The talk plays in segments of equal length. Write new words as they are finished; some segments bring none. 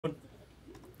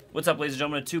What's up, ladies and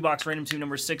gentlemen? A 2-box random team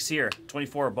number 6 here.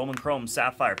 24 Bowman Chrome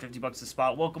Sapphire, $50 a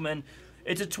spot. Welcome in.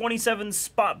 It's a 27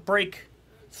 spot break.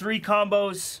 3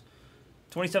 combos.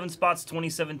 27 spots,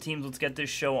 27 teams. Let's get this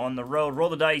show on the road. Roll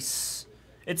the dice.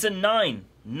 It's a 9.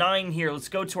 9 here. Let's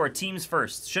go to our teams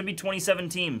first. Should be 27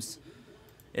 teams.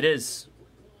 It is.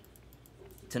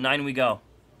 To 9 we go.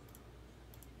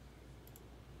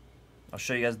 I'll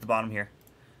show you guys at the bottom here.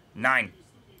 9.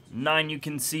 9 you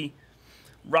can see.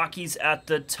 Rockies at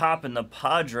the top and the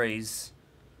Padres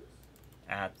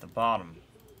at the bottom.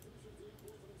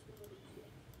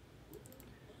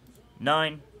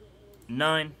 9.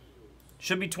 9.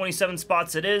 Should be 27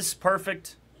 spots. It is.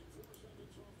 Perfect.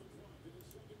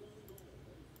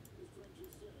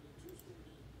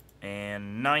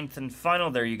 And 9th and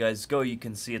final. There you guys go. You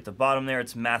can see at the bottom there.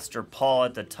 It's Master Paul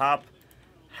at the top.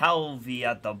 Halvey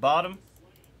at the bottom.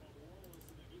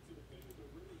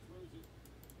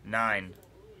 9.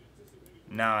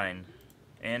 9.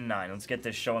 And 9. Let's get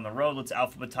this show on the road. Let's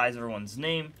alphabetize everyone's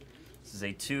name. This is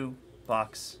a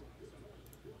 2-box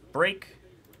break.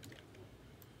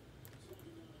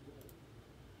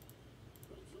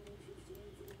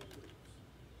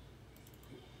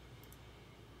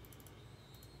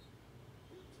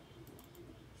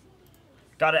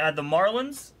 Gotta add the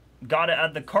Marlins, gotta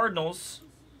add the Cardinals,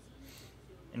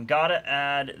 and gotta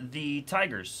add the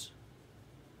Tigers.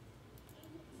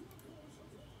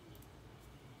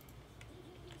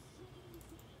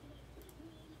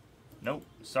 Nope,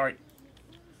 sorry.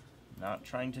 Not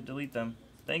trying to delete them.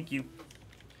 Thank you.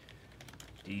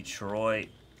 Detroit.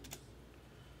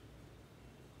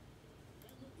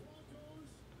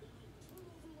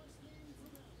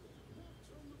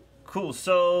 Cool,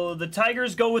 so the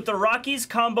Tigers go with the Rockies,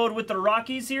 comboed with the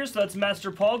Rockies here, so that's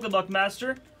Master Paul. Good luck,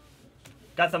 Master.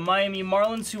 Got the Miami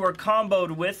Marlins, who are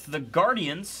comboed with the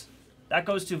Guardians. That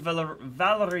goes to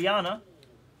Valeriana.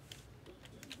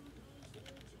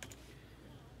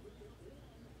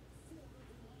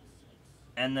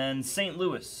 And then St.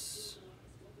 Louis.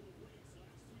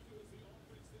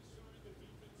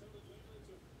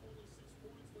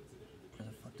 Where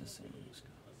the fuck does St. Louis go?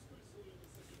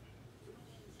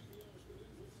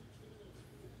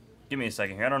 Give me a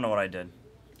second here. I don't know what I did.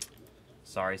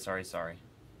 Sorry.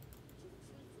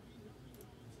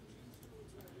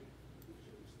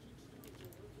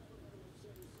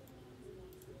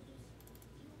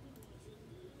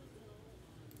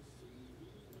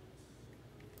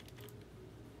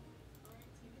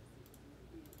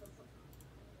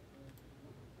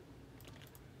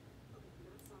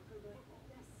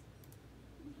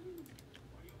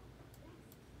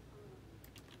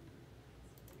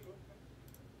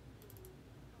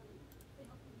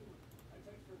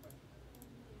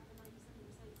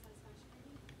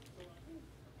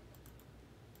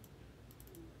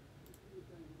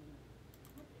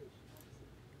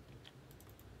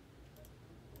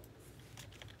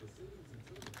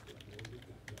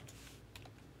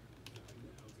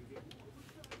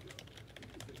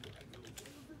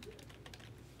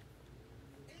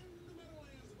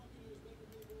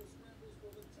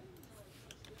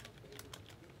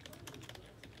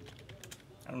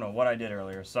 I don't know what I did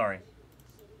earlier. Sorry.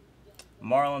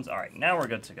 Marlins. All right, now we're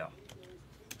good to go.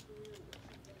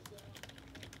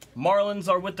 Marlins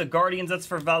are with the Guardians. That's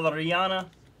for Valeriana.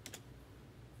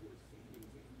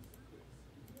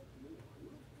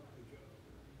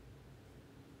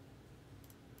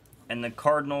 And the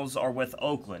Cardinals are with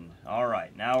Oakland. All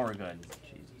right, now we're good.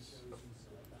 Jesus.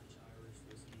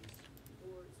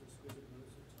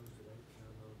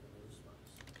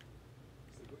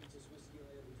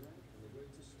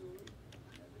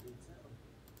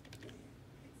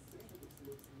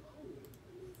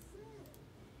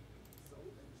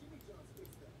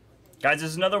 Guys,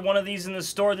 there's another one of these in the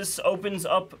store. This opens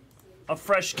up a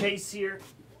fresh case here.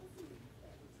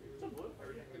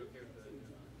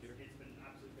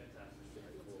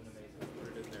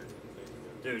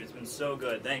 Dude, it's been so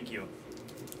good. Thank you.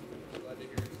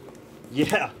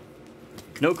 Yeah.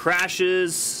 No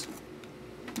crashes.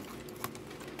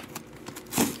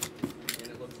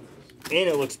 And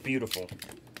it looks beautiful.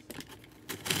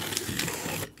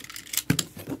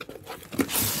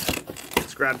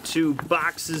 Let's grab 2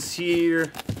 boxes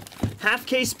here. Half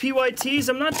case PYTs.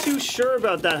 I'm not too sure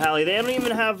about that, Hallie. They don't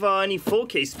even have any full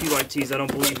case PYTs, I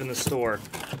don't believe, in the store.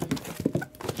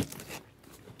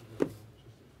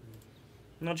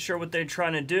 I'm not sure what they're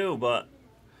trying to do, but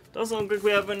it doesn't look like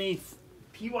we have any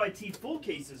PYT full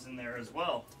cases in there as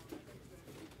well.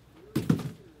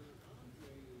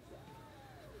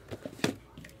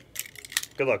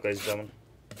 Good luck, ladies and gentlemen.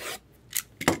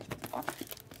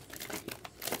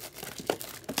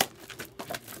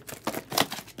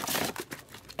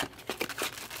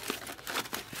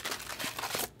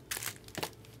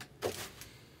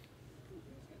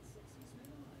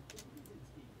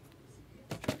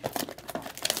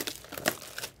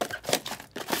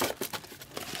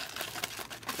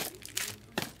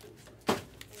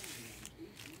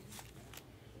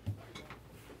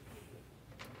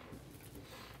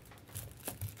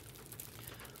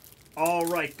 All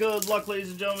right, good luck, ladies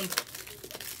and gentlemen.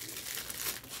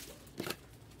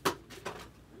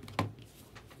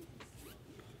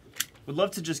 Would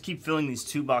love to just keep filling these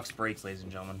 2-box breaks, ladies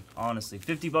and gentlemen. Honestly,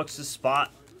 50 bucks a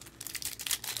spot.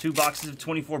 2 boxes of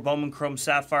 24 Bowman Chrome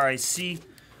Sapphire IC.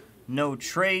 No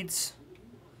trades.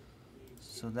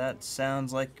 So that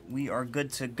sounds like we are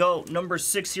good to go. Number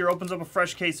 6 here opens up a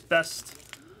fresh case. Best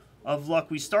of luck.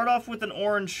 We start off with an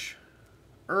orange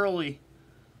early.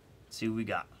 Let's see what we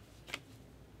got.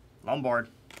 Lombard.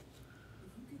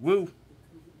 Woo.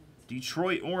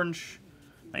 Detroit orange.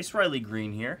 Nice Riley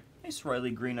green here. Nice Riley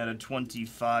green out of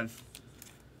 25.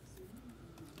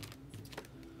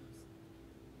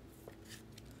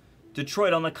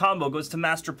 Detroit on the combo goes to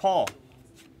Master Paul.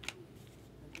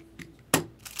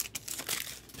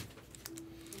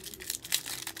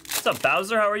 What's up,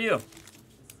 Bowser? How are you?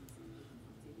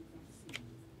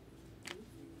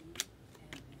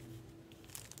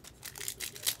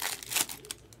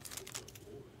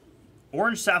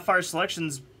 Orange Sapphire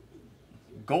selections.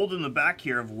 Gold in the back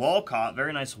here of Walcott.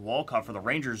 Very nice Walcott for the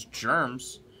Rangers.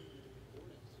 Germs.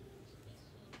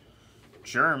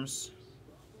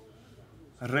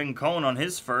 Rincon on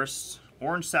his first.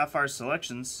 Orange Sapphire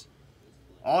selections.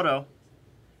 Auto.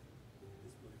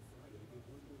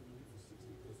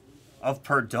 Of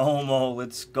Perdomo.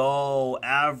 Let's go.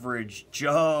 Average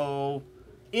Joe.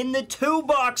 In the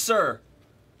 2-boxer.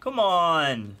 Come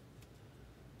on.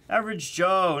 Average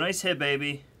Joe. Nice hit,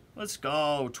 baby. Let's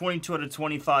go. 22 out of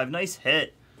 25. Nice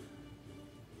hit.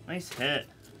 Nice hit.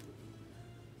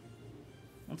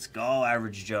 Let's go,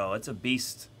 Average Joe. That's a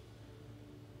beast.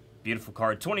 Beautiful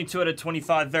card. 22 out of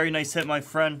 25. Very nice hit, my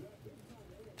friend.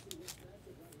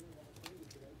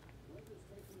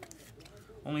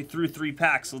 Only through 3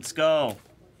 packs. Let's go.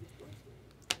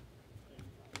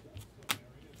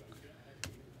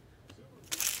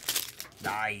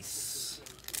 Nice.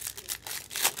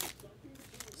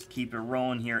 Keep it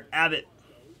rolling here. Abbott.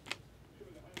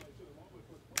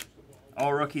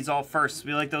 All rookies, all firsts.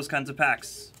 We like those kinds of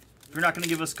packs. If you're not going to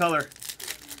give us color,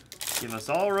 give us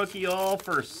all rookie, all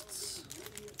firsts.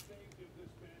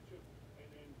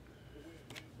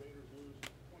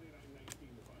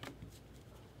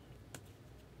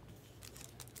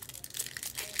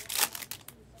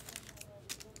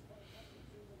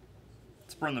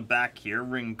 Let's burn the back here.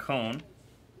 Rincon.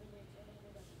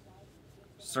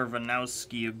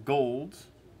 Servanowski of gold.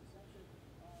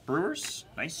 Brewers.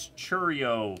 Nice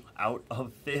Churio out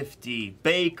of 50.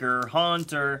 Baker,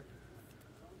 Hunter.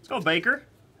 Let's go, Baker.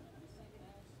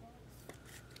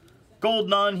 Gold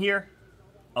none here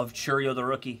of Churio the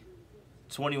rookie.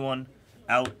 21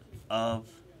 out of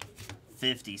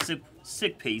 50.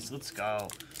 Sick piece. Let's go.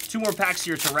 2 more packs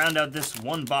here to round out this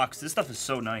 1 box. This stuff is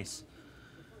so nice.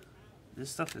 This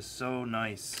stuff is so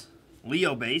nice.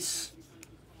 Leo base.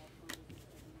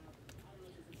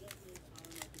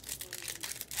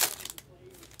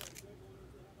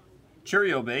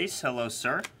 Churio base, hello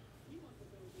sir.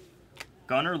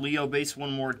 Gunner, Leo base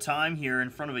one more time here in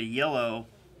front of a yellow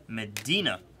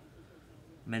Medina.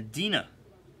 Medina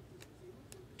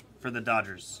for the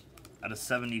Dodgers out of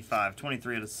 75.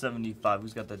 23 out of 75.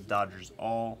 Who's got the Dodgers?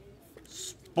 All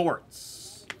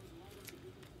sports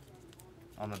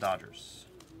on the Dodgers.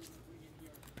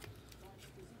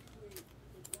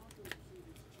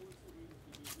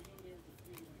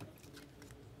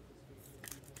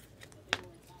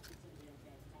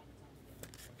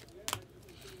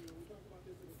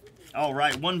 All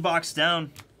right, 1 box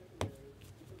down.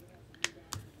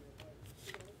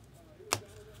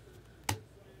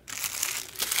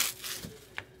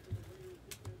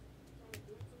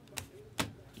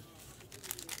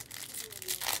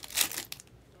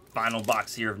 Final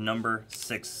box here of number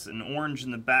 6. An orange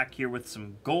in the back here with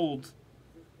some gold.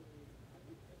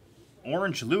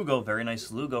 Orange Lugo, very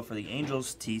nice Lugo for the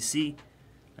Angels. TC,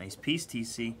 nice piece,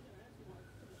 TC.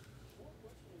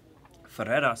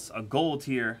 Ferreras, a gold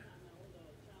here.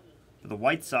 For the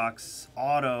White Sox,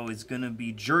 auto is going to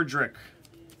be Jerdrick.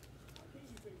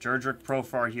 Jerdrick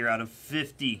profile here out of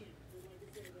 50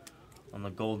 on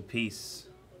the gold piece.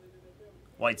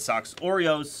 White Sox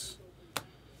Oreos.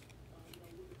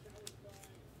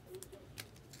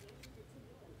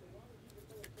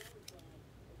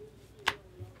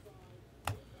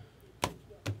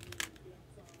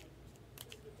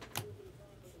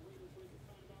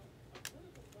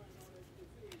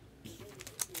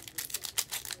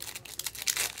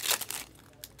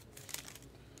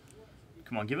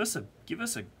 Come on, give us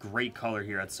a great color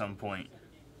here at some point.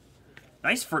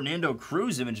 Nice Fernando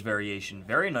Cruz image variation.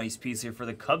 Very nice piece here for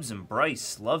the Cubs and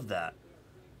Bryce. Love that.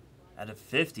 Out of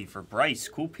 50 for Bryce.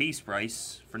 Cool piece,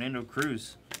 Bryce. Fernando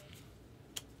Cruz.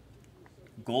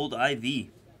 Gold IV.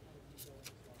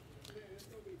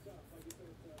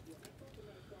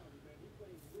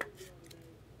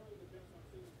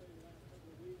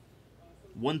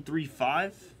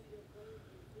 $135.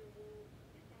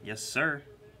 Yes, sir.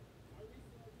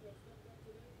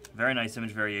 Very nice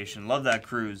image variation. Love that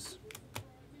cruise.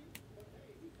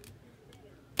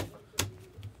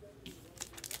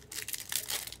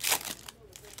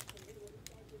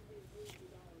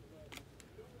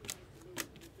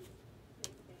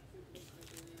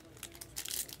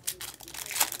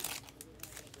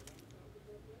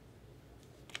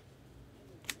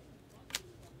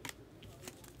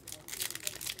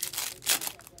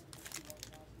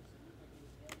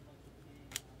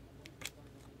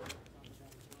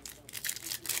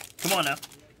 Come on now.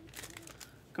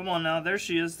 Come on now. There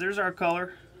she is. There's our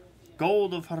color.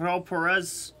 Gold of Raul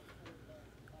Perez.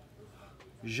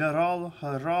 Gerald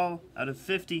Haral out of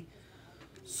 50.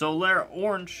 Soler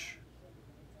Orange.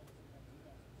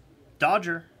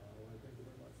 Dodger.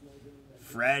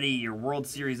 Freddie, your World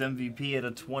Series MVP at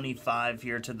a 25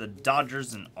 here to the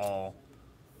Dodgers and all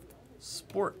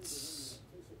sports.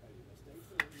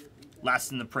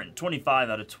 Last in the print. 25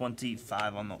 out of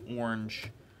 25 on the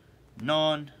orange.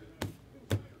 Non.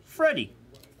 Freddie.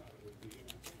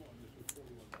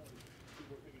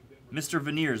 Mr.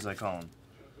 Veneers, I call him.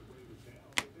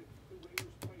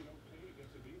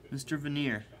 Mr.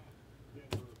 Veneer.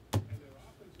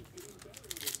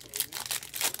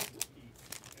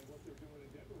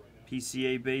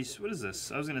 PCA base. What is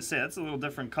this? I was going to say, that's a little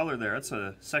different color there. That's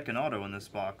a second auto in this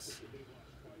box.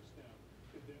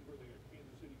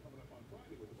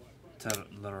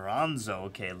 Lorenzo.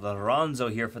 Okay, Lorenzo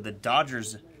here for the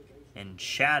Dodgers. And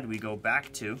Chad we go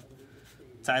back to.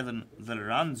 Tyler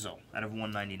Lorenzo out of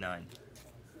 199.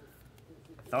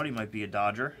 Thought he might be a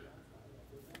Dodger.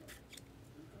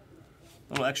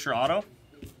 Little extra auto.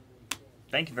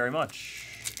 Thank you very much.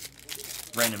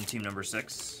 Random team number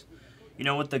 6. You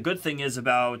know what the good thing is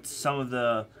about some of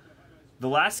the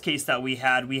last case that we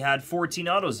had 14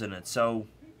 autos in it. So,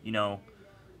 you know,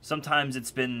 sometimes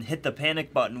it's been hit the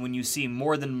panic button when you see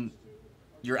more than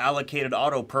your allocated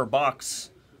auto per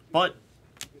box. But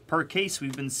per case,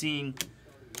 we've been seeing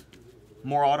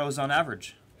more autos on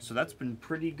average. So that's been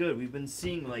pretty good. We've been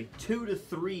seeing like 2 to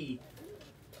 3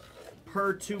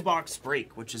 per 2-box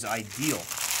break, which is ideal.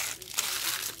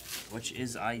 Which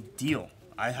is ideal.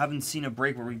 I haven't seen a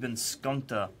break where we've been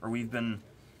skunked or we've been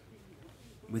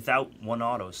without one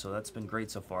auto. So that's been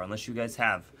great so far, unless you guys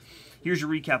have. Here's your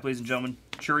recap, ladies and gentlemen.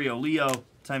 Churio Leo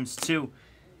 ×2.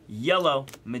 Yellow,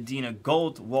 Medina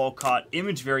Gold, Walcott,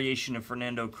 image variation of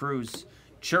Fernando Cruz,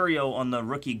 Churio on the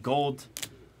rookie gold,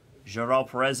 Gerald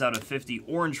Perez out of 50,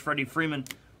 orange Freddie Freeman,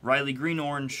 Riley Green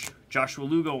orange, Joshua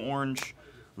Lugo orange,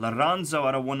 Lorenzo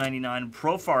out of 199,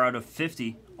 Profar out of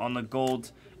 50 on the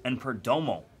gold, and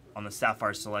Perdomo on the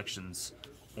Sapphire selections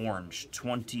orange,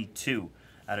 22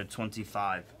 out of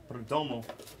 25. Perdomo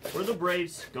for the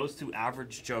Braves goes to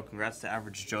Average Joe. Congrats to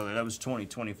Average Joe. That was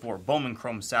 2024 Bowman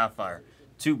Chrome Sapphire.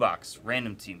 2-box,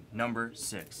 random team, number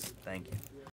 6. Thank you.